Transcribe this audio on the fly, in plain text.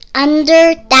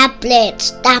Under that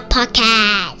Blitz, that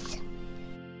podcast.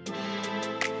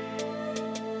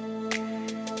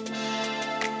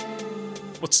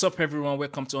 What's up, everyone?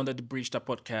 Welcome to Under the Bridge, that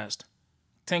podcast.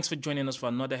 Thanks for joining us for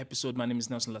another episode. My name is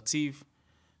Nelson Lateeph.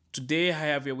 Today, I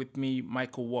have here with me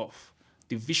Michael Warf,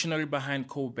 the visionary behind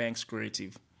Coalbanks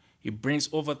Creative. He brings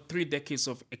over 3 decades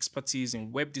of expertise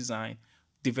in web design,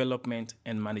 development,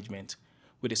 and management.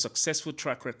 With a successful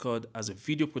track record as a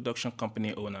video production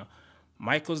company owner,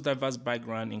 Michael's diverse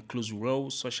background includes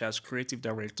roles such as creative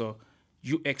director,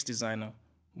 UX designer,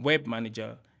 web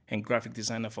manager, and graphic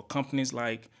designer for companies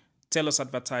like Telus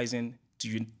Advertising,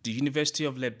 the University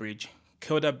of Lethbridge,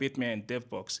 Kelda Bateman, and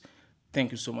DevBox. Thank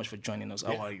you so much for joining us.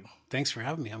 How are you? Thanks for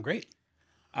having me. I'm great.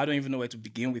 I don't even know where to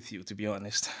begin with you, to be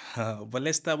honest. But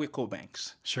let's start with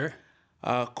Coalbanks. Sure.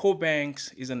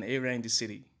 Coalbanks is an area in the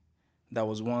city that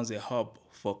was once a hub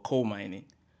for coal mining.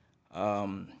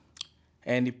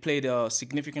 And it played a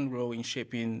significant role in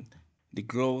shaping the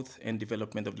growth and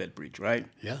development of Lethbridge, right?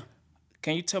 Yeah.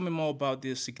 Can you tell me more about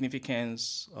the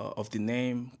significance of the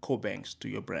name Coalbanks to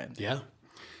your brand? Yeah.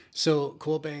 So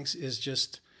Coalbanks is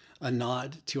just a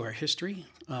nod to our history.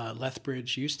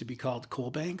 Lethbridge used to be called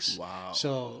Coalbanks. Wow.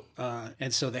 So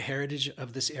so the heritage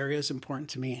of this area is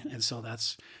important to me, and so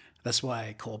that's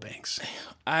why Coalbanks.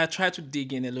 I tried to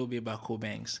dig in a little bit about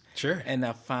Coalbanks. Sure. And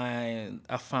I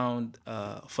found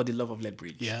For the Love of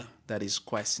Lethbridge. Yeah. That is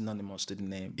quite synonymous to the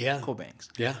name Coalbanks.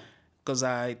 Yeah. Because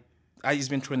it's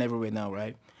been thrown everywhere now,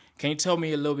 right? Can you tell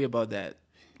me a little bit about that?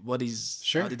 How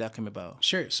did that come about?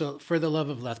 Sure. So For the Love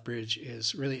of Lethbridge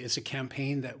it's a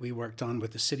campaign that we worked on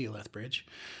with the city of Lethbridge.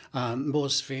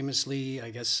 Most famously,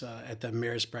 I guess, at the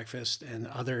Mayor's Breakfast and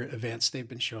other events, they've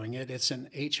been showing it. It's an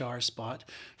HR spot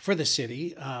for the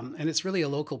city, and it's really a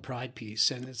local pride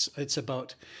piece. And it's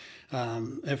about,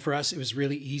 and for us, it was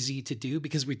really easy to do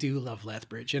because we do love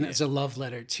Lethbridge. And it's a love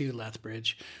letter to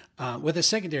Lethbridge with a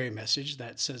secondary message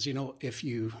that says, if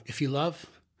you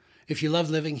love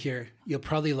living here, you'll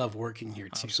probably love working here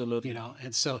too. Absolutely.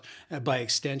 And so by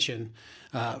extension,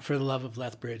 For the Love of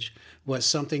Lethbridge was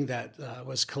something that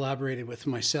was collaborated with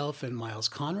myself and Miles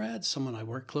Conrad, someone I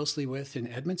work closely with in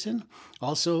Edmonton,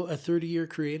 also a 30-year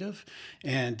creative.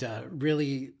 And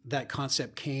really that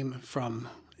concept came from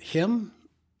him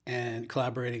and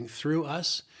collaborating through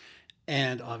us.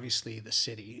 And obviously the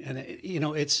city, and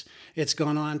it's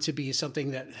gone on to be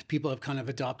something that people have kind of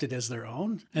adopted as their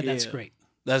own, and that's great.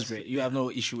 That's great. You have no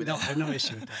issue with that. No, I have no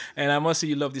issue with that. And I must say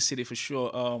you love the city for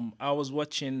sure. I was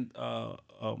watching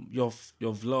your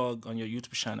vlog on your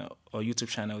YouTube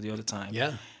channel the other time.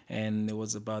 Yeah. And it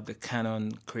was about the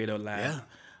Canon Creator Lab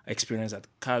experience at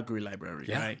Calgary Library,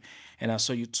 right? And I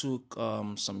saw you took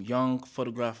some young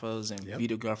photographers and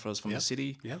videographers from the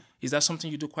city. Yeah. Is that something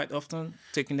you do quite often,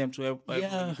 taking them to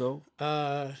everywhere you go?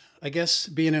 I guess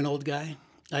being an old guy,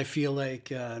 I feel like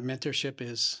mentorship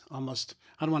is almost,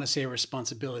 I don't want to say a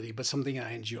responsibility, but something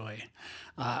I enjoy.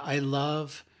 I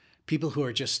love people who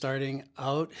are just starting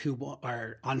out, who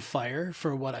are on fire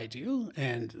for what I do,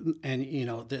 and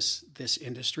this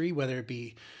industry, whether it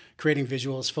be creating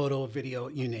visuals, photo, video,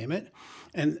 you name it.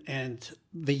 And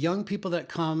the young people that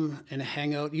come and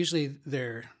hang out, usually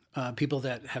they're people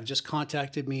that have just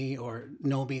contacted me or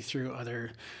know me through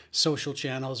other social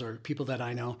channels or people that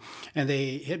I know. And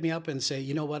they hit me up and say,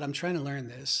 you know what, I'm trying to learn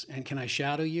this. And can I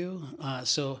shadow you?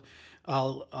 So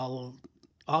I'll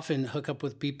often hook up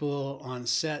with people on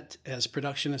set as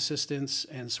production assistants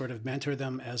and sort of mentor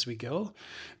them as we go.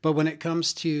 But when it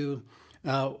comes to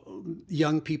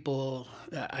young people,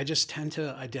 I just tend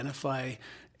to identify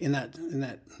in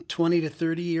that 20 to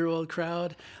 30-year-old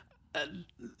crowd.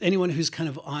 Anyone who's kind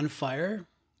of on fire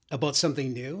about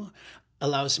something new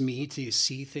allows me to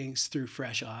see things through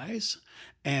fresh eyes.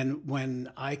 And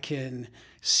when I can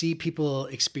see people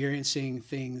experiencing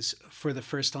things for the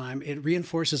first time, it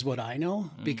reinforces what I know.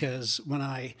 Because when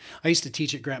I used to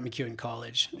teach at Grant MacEwan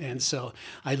College, and so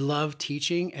I love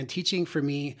teaching. And teaching for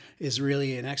me is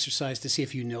really an exercise to see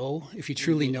if you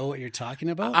truly know what you're talking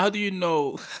about. How do you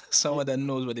know someone that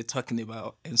knows what they're talking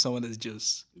about and someone that's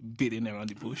just beating around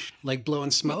the bush? Like blowing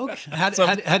smoke? How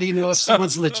do you know if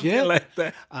someone's legit? Like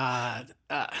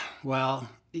that. Well,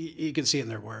 you can see it in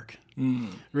their work.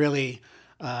 Really,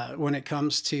 when it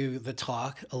comes to the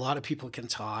talk, a lot of people can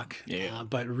talk,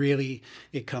 but really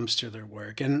it comes to their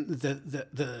work. And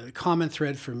the common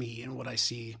thread for me and what I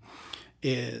see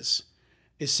is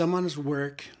someone's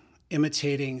work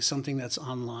imitating something that's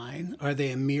online? Are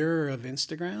they a mirror of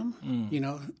Instagram?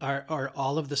 Are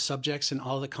all of the subjects and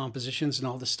all the compositions and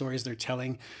all the stories they're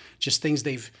telling just things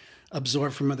they've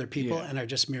absorbed from other people and are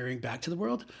just mirroring back to the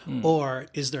world? Or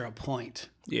is there a point?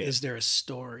 Is there a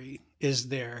story? Is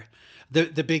there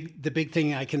the big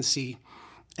thing I can see,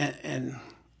 and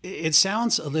it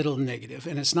sounds a little negative,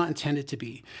 and it's not intended to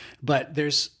be, but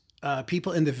there's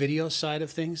people in the video side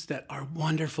of things that are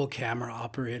wonderful camera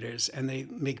operators, and they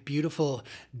make beautiful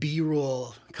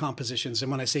B-roll compositions.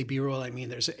 And when I say B-roll, I mean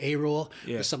there's an A-roll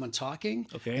with someone talking,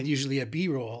 and usually a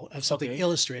B-roll of something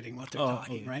illustrating what they're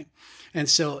talking, right? And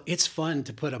so it's fun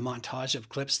to put a montage of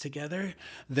clips together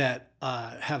that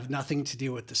have nothing to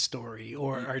do with the story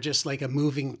or are just like a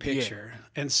moving picture.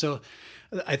 And so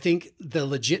I think the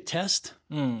legit test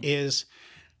is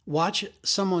watch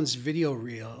someone's video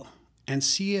reel and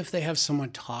see if they have someone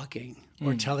talking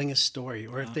or telling a story,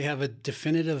 or if they have a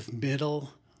definitive middle,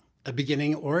 a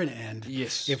beginning, or an end.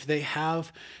 Yes. If they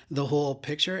have the whole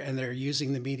picture and they're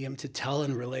using the medium to tell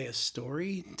and relay a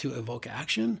story to evoke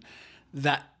action,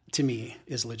 that to me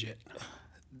is legit.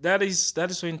 That is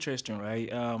so interesting, right?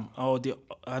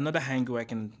 Another angle I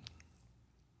can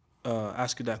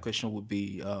ask you that question would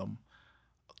be,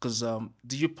 because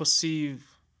do you perceive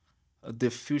the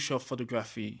future of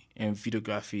photography and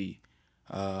videography?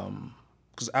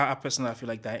 Because I personally feel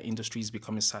like that industry is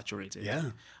becoming saturated.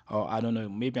 Yeah. Or I don't know,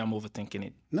 maybe I'm overthinking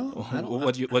it. No.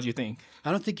 What do you think?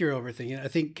 I don't think you're overthinking it. I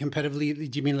think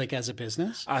competitively, do you mean like as a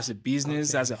business? As a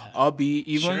business, as a hobby,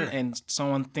 even, and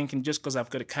someone thinking just because I've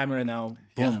got a camera now,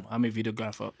 boom, I'm a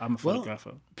videographer, I'm a photographer.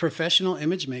 Well, professional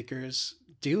image makers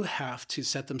do have to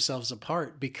set themselves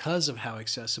apart because of how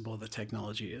accessible the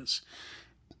technology is.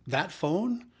 That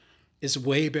phone is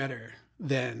way better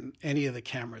than any of the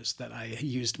cameras that I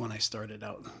used when I started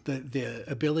out. The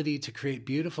ability to create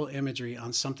beautiful imagery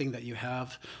on something that you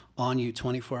have on you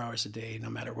 24 hours a day,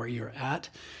 no matter where you're at,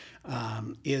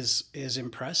 is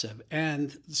impressive.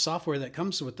 And the software that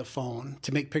comes with the phone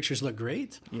to make pictures look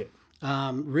great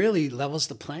really levels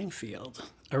the playing field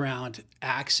around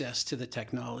access to the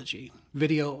technology,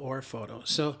 video or photo.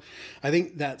 So I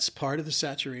think that's part of the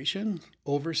saturation,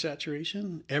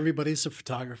 oversaturation. Everybody's a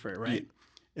photographer, right?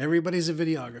 Everybody's a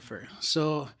videographer.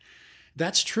 So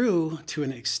that's true to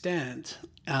an extent.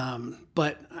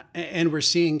 But we're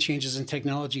seeing changes in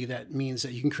technology that means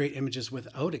that you can create images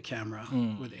without a camera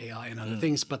with AI and other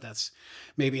things, but that's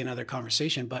maybe another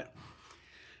conversation. But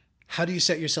how do you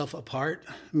set yourself apart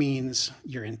means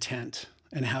your intent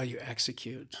and how you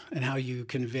execute and how you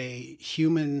convey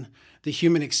the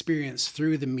human experience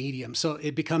through the medium. So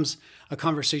it becomes a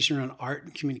conversation around art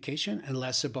and communication and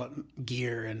less about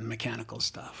gear and mechanical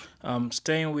stuff.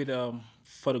 Staying with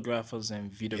photographers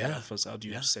and videographers, how do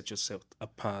you set yourself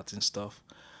apart and stuff?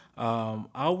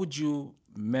 How would you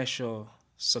measure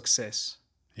success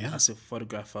as a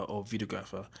photographer or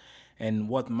videographer? And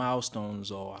what milestones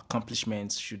or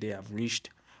accomplishments should they have reached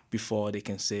before they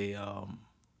can say,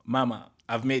 Mama,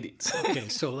 I've made it? Okay,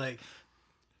 so like,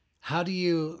 how do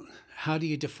you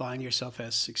define yourself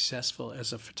as successful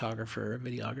as a photographer or a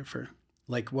videographer?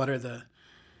 Like, what are the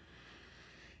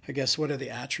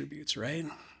attributes, right?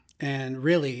 And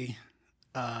really,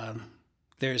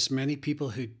 there's many people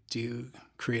who do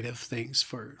creative things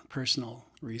for personal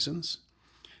reasons.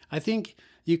 I think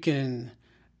you can,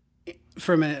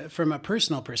 from a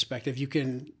personal perspective, you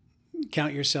can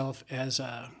count yourself as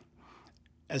a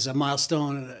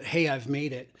milestone. Hey, I've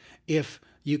made it. If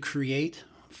you create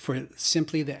for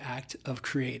simply the act of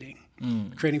creating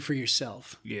for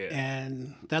yourself. Yeah.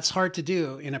 And that's hard to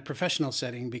do in a professional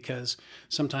setting because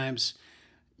sometimes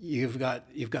you've got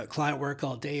client work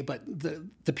all day, but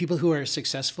the people who are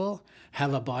successful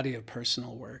have a body of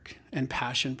personal work and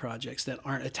passion projects that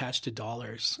aren't attached to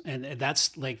dollars. And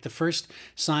that's like the first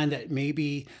sign that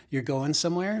maybe you're going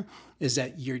somewhere is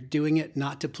that you're doing it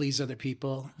not to please other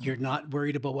people. You're not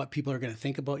worried about what people are going to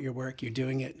think about your work. You're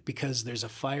doing it because there's a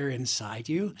fire inside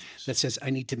you that says, I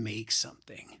need to make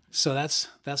something. So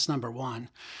that's number one.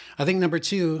 I think number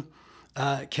two,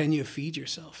 can you feed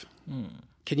yourself?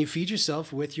 Can you feed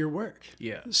yourself with your work?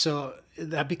 Yeah. So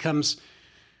that becomes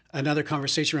another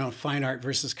conversation around fine art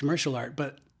versus commercial art.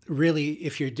 But really,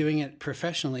 if you're doing it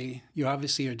professionally, you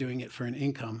obviously are doing it for an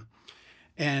income.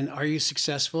 And are you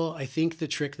successful? I think the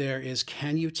trick there is,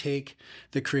 can you take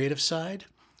the creative side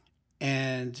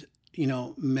and,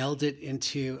 meld it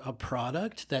into a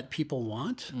product that people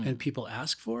want and people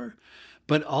ask for?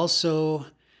 But also,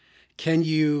 can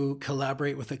you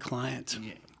collaborate with a client?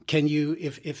 Yeah. Can you,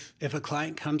 if a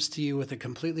client comes to you with a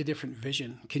completely different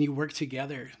vision, can you work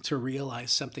together to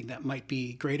realize something that might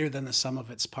be greater than the sum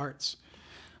of its parts?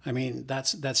 I mean,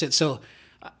 that's it. So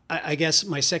I guess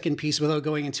my second piece, without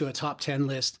going into a top 10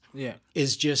 list,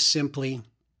 is just simply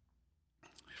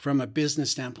from a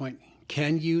business standpoint,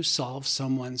 can you solve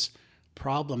someone's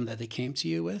problem that they came to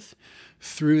you with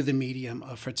through the medium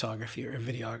of photography or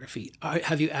videography?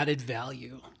 Have you added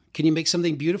value Can you make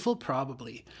something beautiful?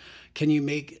 Probably. Can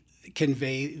you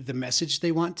convey the message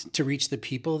they want to reach the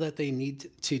people that they need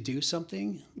to do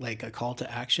something, like a call to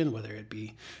action, whether it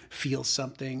be feel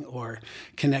something or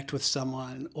connect with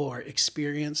someone or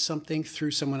experience something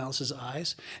through someone else's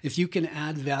eyes? If you can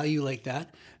add value like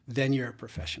that, then you're a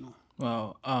professional.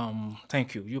 Well,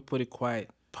 thank you. You put it quite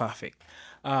perfect.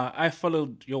 I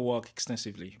followed your work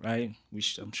extensively, right?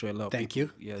 Which I'm sure a lot of Thank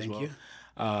people, you. yeah, as Thank well. you.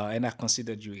 And I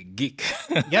considered you a geek.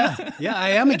 Yeah,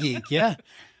 I am a geek. Yeah.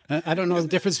 I don't know the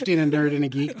difference between a nerd and a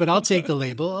geek, but I'll take the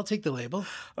label.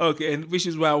 Okay, and which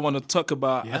is why I want to talk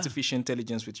about artificial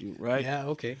intelligence with you, right? Yeah,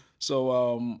 okay.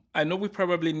 So I know we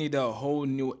probably need a whole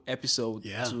new episode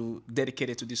to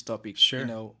dedicate it to this topic. Sure. You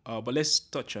know, but let's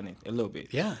touch on it a little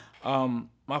bit. Yeah.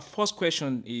 My first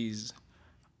question is,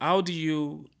 how do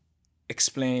you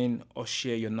explain or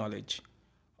share your knowledge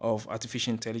of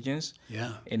artificial intelligence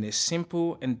in a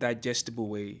simple and digestible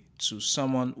way to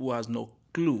someone who has no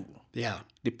clue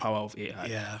the power of AI?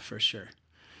 Yeah, for sure.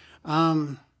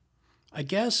 I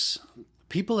guess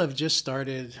people have just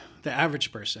started, the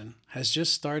average person has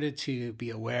just started to be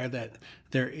aware that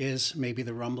there is maybe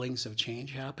the rumblings of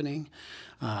change happening,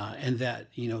 and that,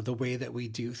 you know, the way that we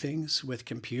do things with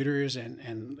computers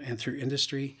and through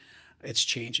industry, it's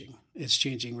changing. It's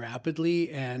changing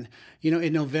rapidly. And, you know,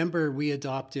 in November, we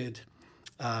adopted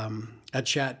a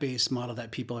chat-based model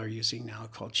that people are using now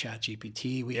called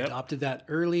ChatGPT. We adopted that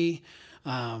early,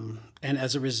 and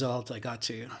as a result, I got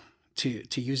to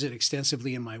use it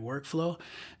extensively in my workflow.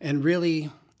 And really,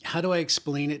 how do I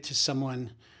explain it to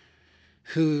someone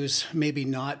who's maybe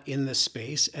not in the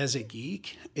space as a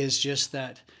geek? Is just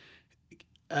that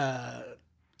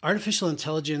artificial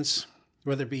intelligence,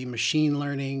 whether it be machine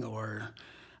learning or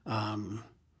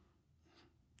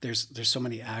there's so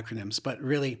many acronyms, but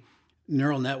really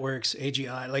neural networks,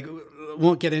 AGI, like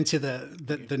won't get into the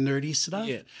nerdy stuff,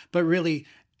 but really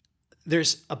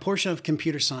there's a portion of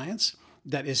computer science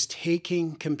that is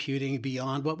taking computing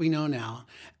beyond what we know now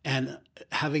and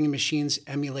having machines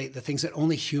emulate the things that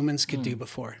only humans could do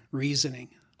before: reasoning,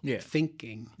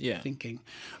 thinking,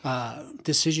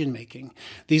 decision making.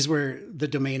 These were the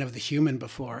domain of the human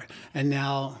before, and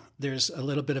now there's a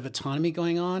little bit of autonomy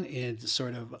going on in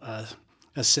sort of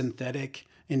a synthetic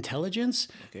intelligence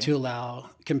to allow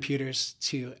computers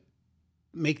to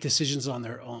make decisions on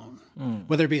their own,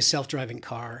 whether it be a self-driving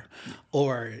car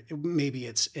or maybe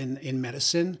it's in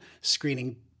medicine,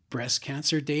 screening breast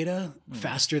cancer data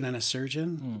faster than a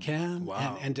surgeon can,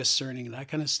 and discerning that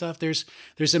kind of stuff. There's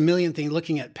a million things,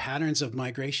 looking at patterns of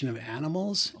migration of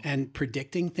animals and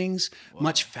predicting things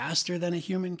much faster than a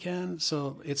human can.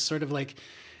 So it's sort of like,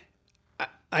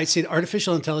 I say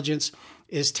artificial intelligence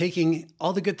is taking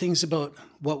all the good things about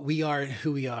what we are and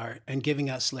who we are and giving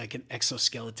us like an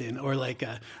exoskeleton or like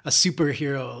a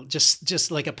superhero,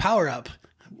 just like a power up.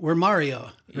 We're Mario,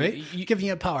 right? Giving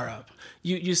you a power up.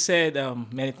 You said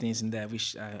many things in that,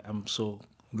 which I'm so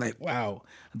like, wow,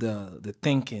 the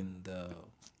thinking,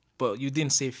 but you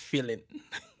didn't say feeling.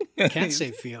 Can't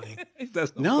say feeling.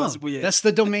 That's not possible yet. That's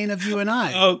the domain of you and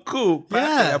I. Oh, cool.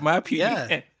 Yeah, I'm happy.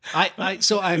 Yeah.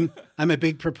 So I'm a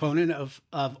big proponent of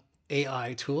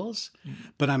AI tools,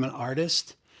 but I'm an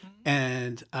artist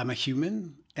and I'm a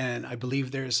human. And I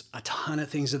believe there's a ton of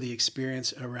things of the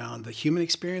experience around the human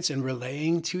experience and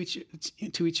relaying to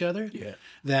each other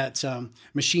that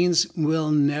machines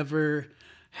will never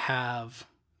have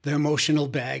the emotional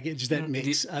baggage that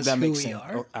makes us that who makes we sense.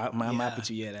 are. I'm happy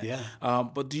to hear that. Yeah.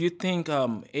 But do you think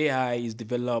AI is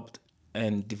developed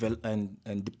and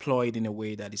deployed in a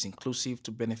way that is inclusive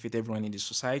to benefit everyone in the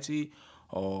society,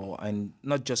 and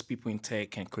not just people in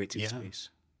tech and creative space?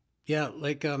 Yeah,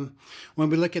 like when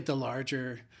we look at the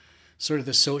larger sort of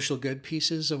the social good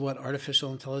pieces of what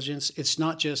artificial intelligence, it's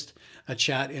not just a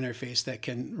chat interface that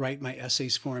can write my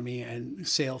essays for me and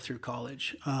sail through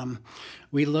college.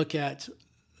 We look at,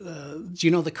 do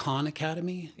you know the Khan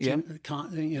Academy?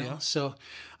 So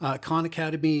Khan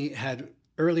Academy had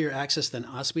earlier access than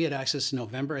us. We had access in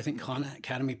November. I think Khan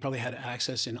Academy probably had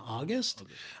access in August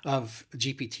of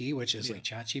GPT, which is like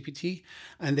ChatGPT.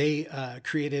 And they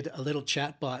created a little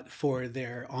chatbot for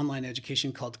their online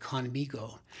education called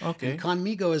Conmigo. And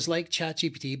Conmigo is like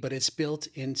ChatGPT, but it's built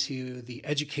into the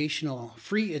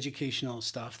free educational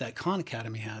stuff that Khan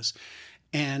Academy has.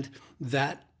 And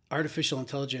that artificial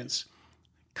intelligence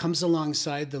comes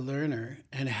alongside the learner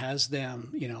and has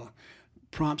them,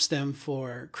 prompts them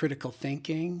for critical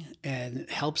thinking and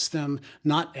helps them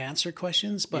not answer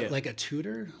questions, but like a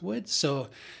tutor would. So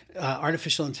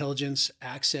artificial intelligence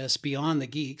access beyond the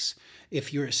geeks.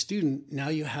 If you're a student, now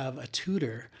you have a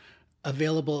tutor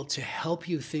available to help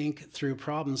you think through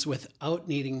problems without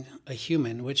needing a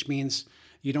human, which means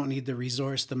You don't need the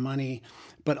resource, the money,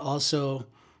 but also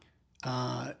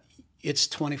it's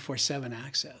 24/7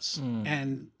 access,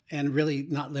 and really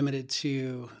not limited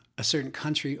to a certain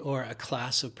country or a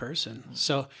class of person.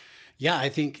 So, yeah, I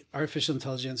think artificial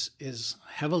intelligence is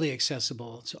heavily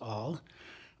accessible to all.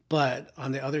 But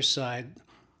on the other side,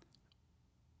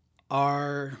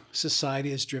 our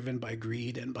society is driven by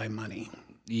greed and by money.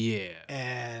 Yeah.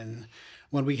 And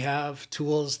when we have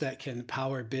tools that can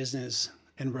power business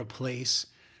and replace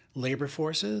labor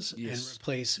forces and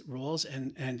replace roles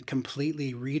and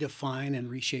completely redefine and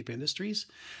reshape industries,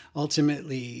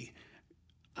 ultimately,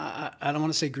 I don't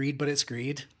want to say greed, but it's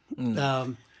greed.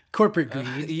 Corporate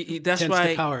greed That's tends why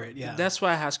to power it. Yeah, that's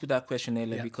why I asked you that question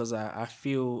earlier, because I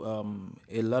feel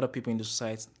a lot of people in the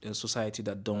society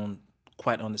that don't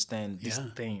quite understand this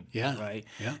thing, right?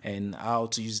 Yeah. And how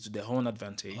to use it to their own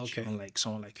advantage, unlike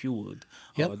someone like you would,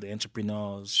 or the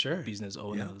entrepreneurs, business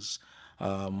owners,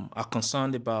 are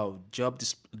concerned about job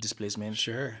displacement.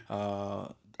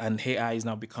 And AI is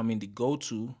now becoming the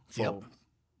go-to for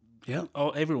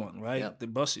everyone, right? The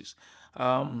bosses.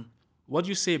 What do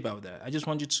you say about that? I just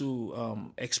want you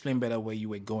to explain better where you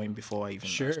were going before I even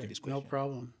asked you this question. No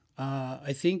problem.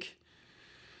 I think,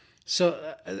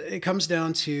 so it comes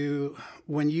down to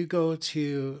when you go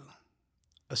to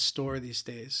a store these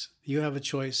days, you have a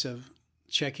choice of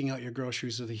checking out your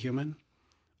groceries with a human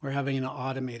or having an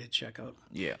automated checkout.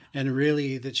 Yeah. And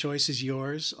really the choice is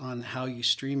yours on how you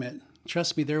stream it.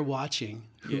 Trust me, they're watching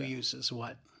who uses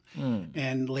what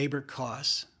and labor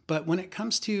costs. But when it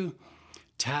comes to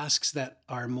tasks that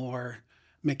are more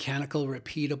mechanical,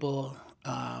 repeatable,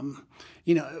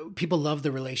 people love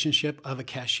the relationship of a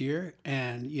cashier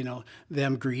and,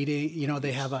 them greeting,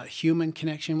 they have a human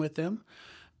connection with them.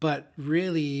 But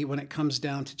really, when it comes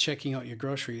down to checking out your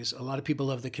groceries, a lot of people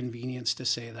love the convenience to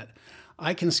say that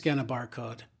I can scan a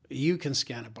barcode, you can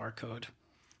scan a barcode.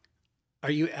 Are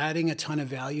you adding a ton of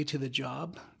value to the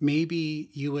job? Maybe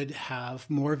you would have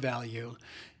more value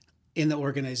in the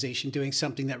organization doing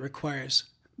something that requires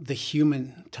the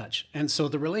human touch. And so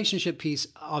the relationship piece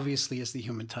obviously is the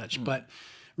human touch, but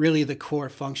really the core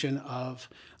function of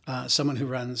someone who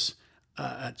runs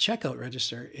a checkout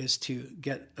register is to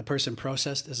get a person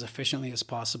processed as efficiently as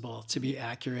possible, to be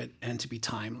accurate and to be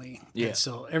timely. Yeah. And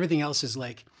so everything else is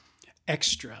like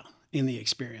extra in the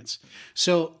experience.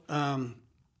 So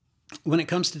when it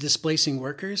comes to displacing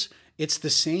workers, it's the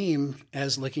same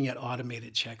as looking at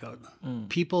automated checkout.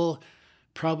 People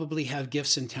probably have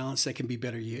gifts and talents that can be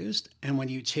better used. And when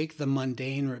you take the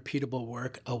mundane, repeatable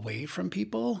work away from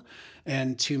people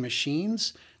and to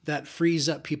machines, that frees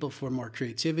up people for more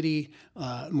creativity,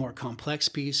 more complex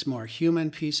piece, more human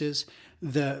pieces.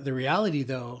 The reality,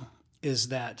 though, is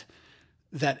that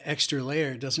extra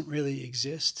layer doesn't really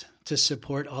exist to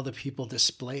support all the people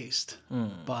displaced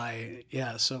by,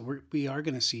 so we are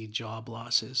going to see job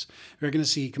losses. We're going to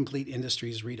see complete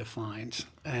industries redefined.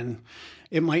 And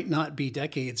it might not be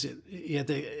decades. At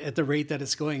the rate that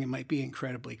it's going, it might be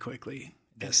incredibly quickly.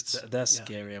 That's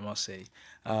scary, I must say.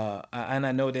 And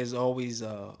I know there's always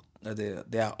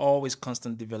there are always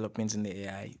constant developments in the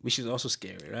AI, which is also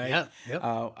scary, right? Yeah. Yep.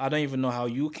 I don't even know how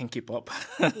you can keep up.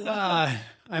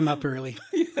 I'm up early.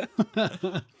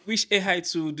 Which AI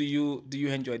tool do you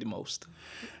enjoy the most?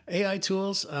 AI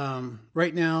tools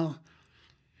right now.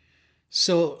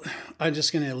 So I'm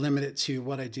just going to limit it to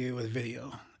what I do with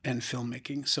video and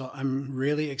filmmaking. So I'm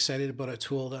really excited about a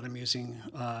tool that I'm using.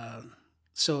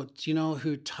 So do you know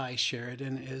who Ty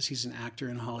Sheridan is? He's an actor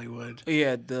in Hollywood.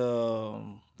 Yeah,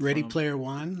 Ready Player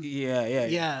One.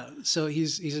 Yeah. So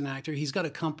he's an actor. He's got a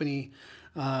company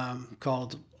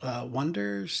called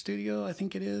Wonder Studio, I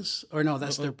think it is. Or no,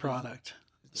 that's their product.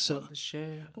 So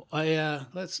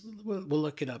we'll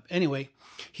look it up. Anyway,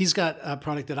 he's got a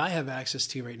product that I have access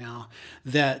to right now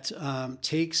that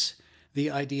takes the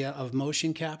idea of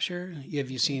motion capture. Have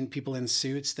you seen people in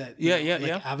suits that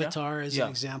Avatar as an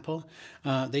example?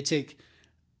 They take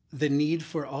the need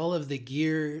for all of the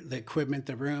gear, the equipment,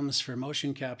 the rooms for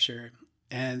motion capture,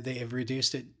 and they have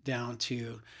reduced it down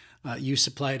to you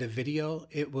supply it a video.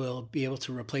 It will be able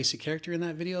to replace a character in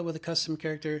that video with a custom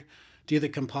character, do the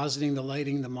compositing, the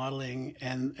lighting, the modeling,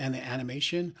 and the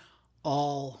animation,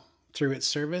 all through its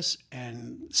service,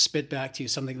 and spit back to you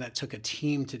something that took a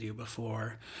team to do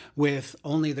before with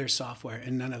only their software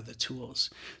and none of the tools.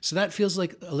 So that feels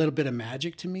like a little bit of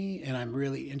magic to me, and I'm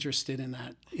really interested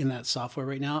in that software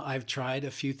right now. I've tried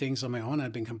a few things on my own.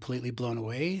 I've been completely blown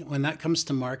away. When that comes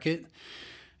to market,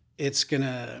 it's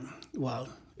gonna,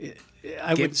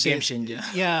 I would say,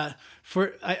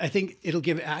 I think it'll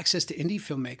give access to indie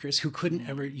filmmakers who couldn't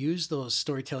ever use those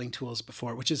storytelling tools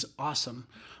before, which is awesome.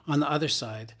 On the other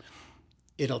side,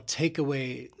 it'll take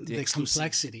away the exclusive.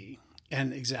 complexity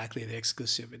and exactly the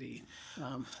exclusivity.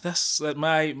 That's like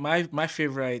my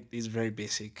favorite is very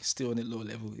basic, still on a low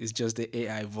level. It's just the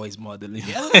AI voice modeling.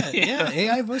 Yeah,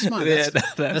 AI voice model.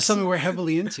 That's something we're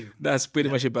heavily into. That's pretty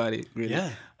much about it, really.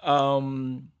 Yeah.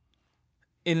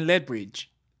 In Lethbridge,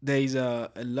 there is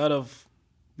a lot of,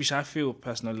 which I feel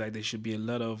personally like there should be a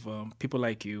lot of people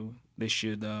like you. There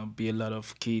should be a lot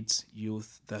of kids,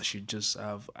 youth that should just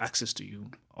have access to you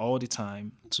all the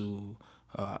time to,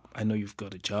 I know you've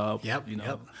got a job,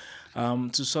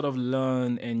 to sort of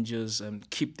learn and just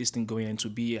keep this thing going and to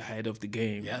be ahead of the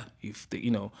game. Yeah. If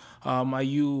are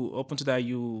you open to that?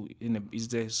 Is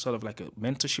there sort of like a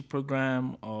mentorship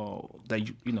program or that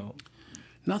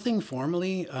Nothing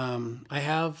formally. I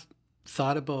have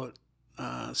thought about,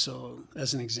 so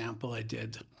as an example, I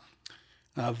did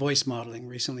voice modeling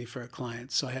recently for a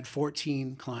client. So I had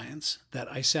 14 clients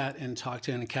that I sat and talked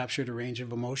to and captured a range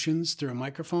of emotions through a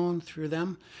microphone through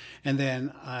them. And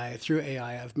then through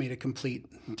AI, I've made a complete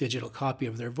digital copy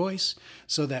of their voice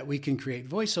so that we can create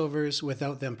voiceovers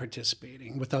without them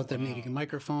participating, without them needing a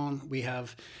microphone. We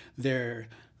have their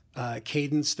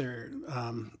cadence, their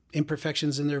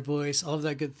imperfections in their voice, all of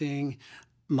that good thing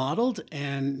modeled.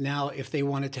 And now if they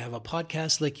wanted to have a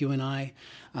podcast like you and I,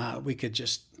 we could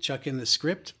just chuck in the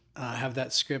script, have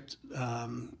that script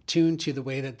tuned to the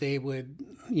way that they would,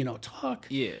 talk,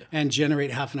 and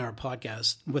generate half an hour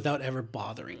podcast without ever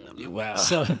bothering them. Wow.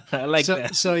 So I like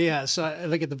that. So I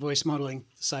look at the voice modeling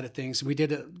side of things. We did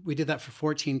that for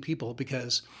 14 people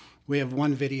because we have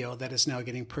one video that is now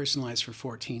getting personalized for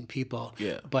 14 people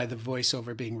by the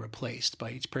voiceover being replaced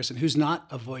by each person who's not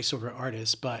a voiceover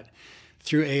artist, but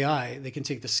through AI, they can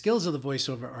take the skills of the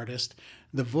voiceover artist,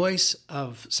 the voice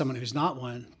of someone who's not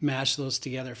one, mash those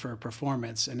together for a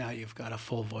performance, and now you've got a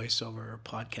full voiceover or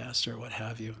podcast or what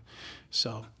have you.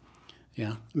 So,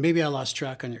 yeah, maybe I lost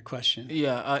track on your question.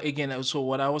 Yeah. Again,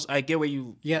 so I get where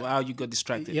how you got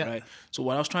distracted, right? So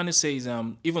what I was trying to say is,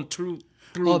 even through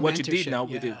what you did now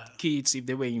with the kids, if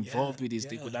they were involved with this,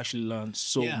 they could actually learn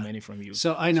so many from you.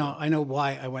 So I know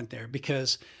why I went there,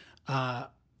 because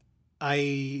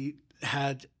I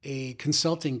had a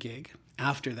consulting gig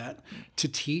after that to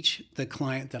teach the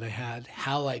client that I had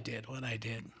how I did what I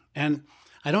did. And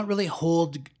I don't really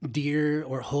hold dear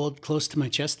or hold close to my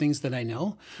chest things that I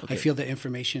know. Okay. I feel that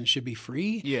information should be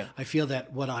free. Yeah. I feel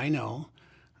that what I know,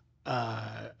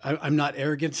 I'm not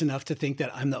arrogant enough to think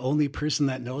that I'm the only person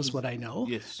that knows what I know.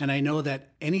 Yes. And I know that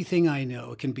anything I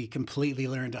know can be completely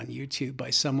learned on YouTube by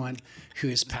someone who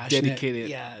is passionate. Dedicated.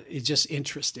 Yeah, is just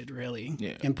interested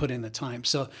really and put in the time.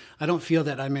 So I don't feel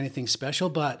that I'm anything special,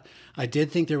 but I did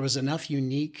think there was enough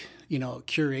unique,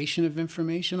 curation of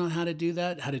information on how to do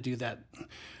that,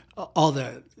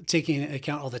 taking into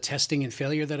account all the testing and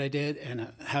failure that I did and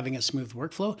having a smooth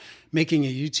workflow, making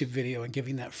a YouTube video and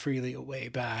giving that freely away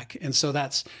back. And so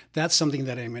that's something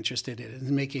that I'm interested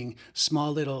in making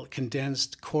small little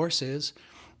condensed courses,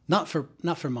 not for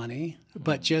money,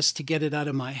 but just to get it out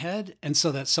of my head. And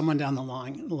so that someone down the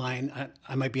line,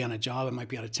 I might be on a job, I might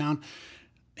be out of town,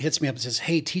 hits me up and says,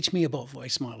 hey, teach me about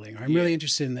voice modeling, or I'm really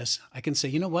interested in this. I can say,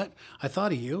 you know what? I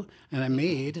thought of you and I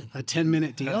made a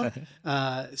 10-minute deal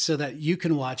so that you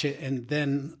can watch it and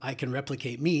then I can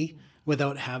replicate me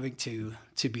without having to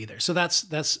be there. So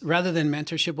that's rather than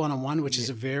mentorship one-on-one, which is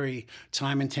a very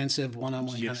time-intensive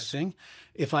one-on-one kind of thing.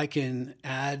 If I can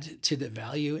add to the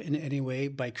value in any way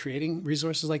by creating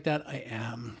resources like that,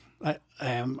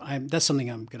 that's something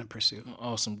I'm going to pursue.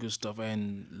 Awesome. Good stuff.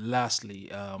 And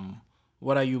lastly,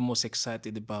 what are you most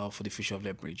excited about for the future of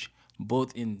Lethbridge,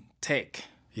 both in tech,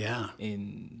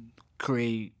 in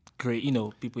create,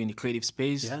 people in the creative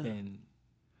space, and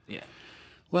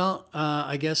Well,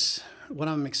 I guess what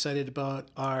I'm excited about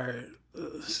are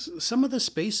some of the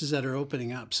spaces that are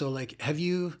opening up. So, like, have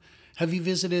you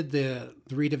visited the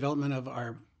redevelopment of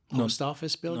our post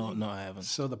office building? No, I haven't.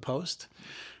 So the Post.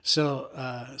 So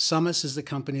Summus is the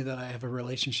company that I have a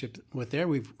relationship with there.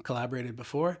 We've collaborated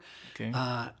before. Okay.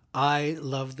 I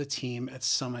love the team at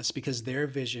Summus because their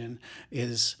vision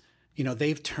is,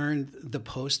 they've turned the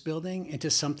Post building into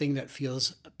something that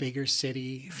feels a bigger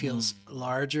city, feels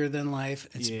larger than life.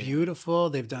 It's beautiful.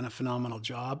 They've done a phenomenal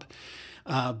job.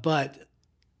 But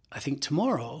I think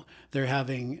tomorrow they're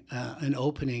having an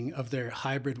opening of their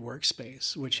hybrid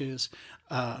workspace, which is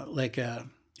like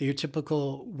your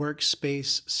typical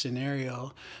workspace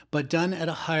scenario, but done at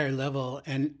a higher level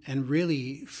and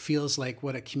really feels like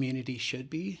what a community should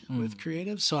be with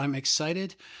creatives. So I'm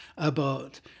excited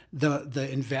about the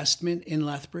investment in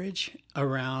Lethbridge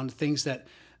around things that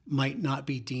might not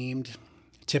be deemed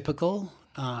typical.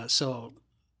 So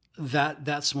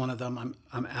that's one of them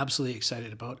I'm absolutely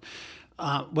excited about.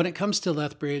 When it comes to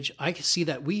Lethbridge, I can see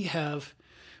that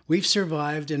we've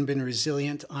survived and been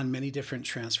resilient on many different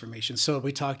transformations. So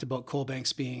we talked about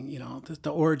Coalbanks being,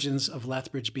 the origins of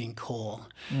Lethbridge being coal.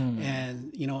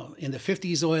 And, in the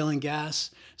 50s, oil and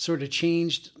gas sort of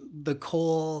changed the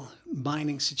coal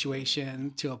mining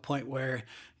situation to a point where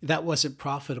that wasn't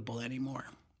profitable anymore.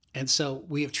 And so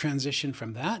we have transitioned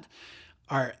from that.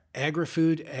 Our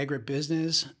agri-food,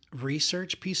 agribusiness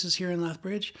research pieces here in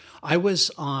Lethbridge,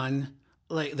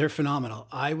 they're phenomenal.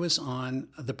 I was on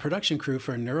the production crew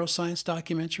for a neuroscience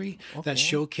documentary that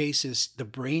showcases the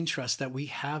brain trust that we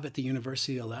have at the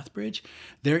University of Lethbridge.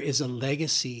 There is a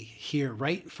legacy here,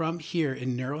 right from here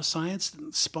in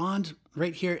neuroscience, spawned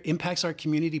right here, impacts our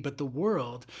community, but the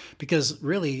world, because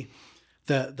really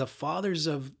the fathers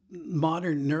of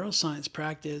modern neuroscience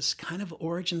practice kind of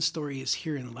origin story is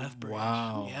here in Lethbridge.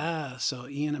 Wow. Yeah. So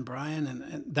Ian and Brian,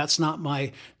 and that's not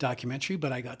my documentary,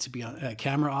 but I got to be a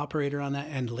camera operator on that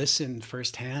and listen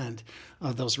firsthand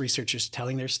of those researchers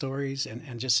telling their stories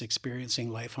and just experiencing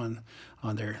life on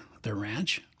their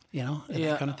ranch.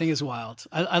 That kind of thing is wild.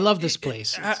 I love this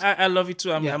place. I love it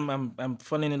too. I'm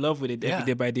falling in love with it every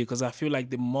day by day, because I feel like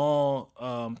the more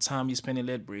time you spend in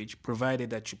Lethbridge, provided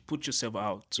that you put yourself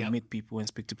out to meet people and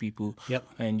speak to people,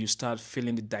 and you start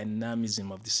feeling the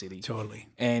dynamism of the city. Totally.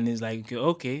 And it's like,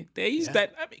 okay, there is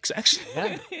dynamics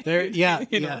actually.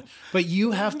 But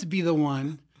you have to be the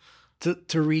one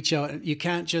to reach out. You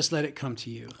can't just let it come to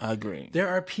you. I agree. There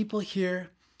are people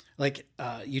here. Like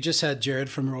you just had Jared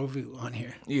from Rovu on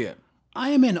here. Yeah. I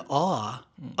am in awe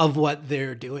of what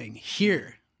they're doing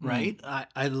here, right?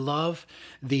 I love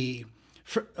the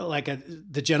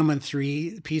Gentleman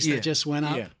 3 piece that just went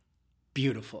up. Yeah.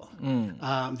 Beautiful.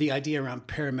 The idea around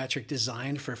parametric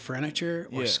design for furniture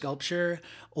or sculpture,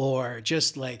 or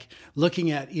just like looking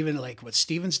at even like what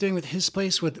Steven's doing with his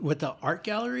place with the art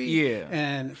gallery. Yeah.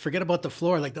 And forget about the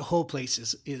floor. Like the whole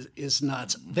place is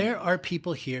nuts. There are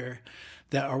people here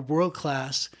that are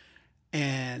world-class,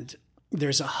 and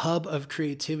there's a hub of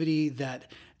creativity that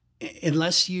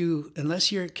unless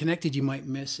you're connected, you might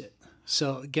miss it.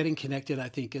 So getting connected, I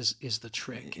think, is the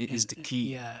trick. It is the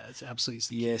key. Yeah, it's absolutely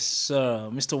the key. Yes, sir.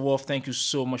 Mr. Warf, thank you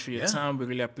so much for your time. We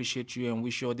really appreciate you and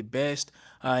wish you all the best.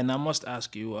 And I must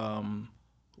ask you,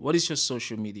 what is your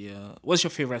social media? What's your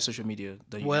favorite social media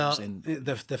that you use? And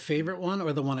the favorite one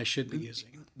or the one I should be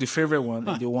using? The favorite one,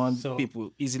 the one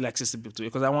people easily accessible to,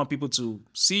 because I want people to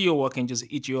see your work and just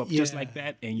eat you up just like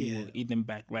that, and you will eat them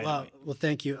back right away. Well,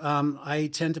 thank you. I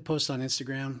tend to post on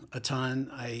Instagram a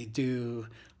ton. I do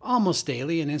almost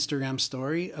daily an Instagram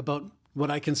story about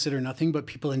what I consider nothing, but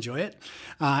people enjoy it.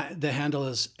 The handle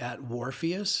is at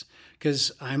Warfius,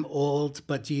 because I'm old,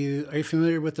 but are you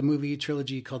familiar with the movie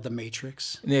trilogy called The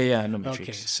Matrix? Yeah, I know Matrix.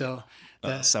 Okay, so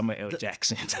Samuel L.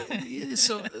 Jackson.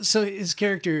 so his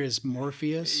character is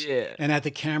Morpheus. Yeah. And at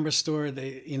the camera store,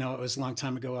 it was a long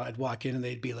time ago, I'd walk in and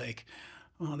they'd be like,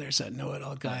 oh, there's that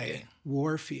know-it-all guy,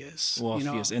 Warfius.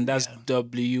 And that's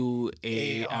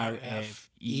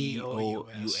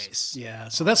WARFEOUS. Yeah,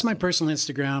 so that's my personal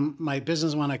Instagram. My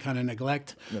business one I kind of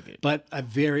neglect, but I'm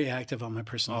very active on my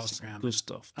personal Instagram. Good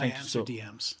stuff. I answer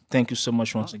DMs. Thank you so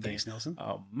much once again. Thanks, Nelson.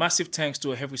 Massive thanks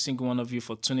to every single one of you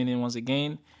for tuning in once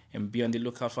again, and be on the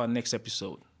lookout for our next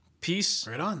episode. Peace.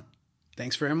 Right on.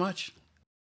 Thanks very much.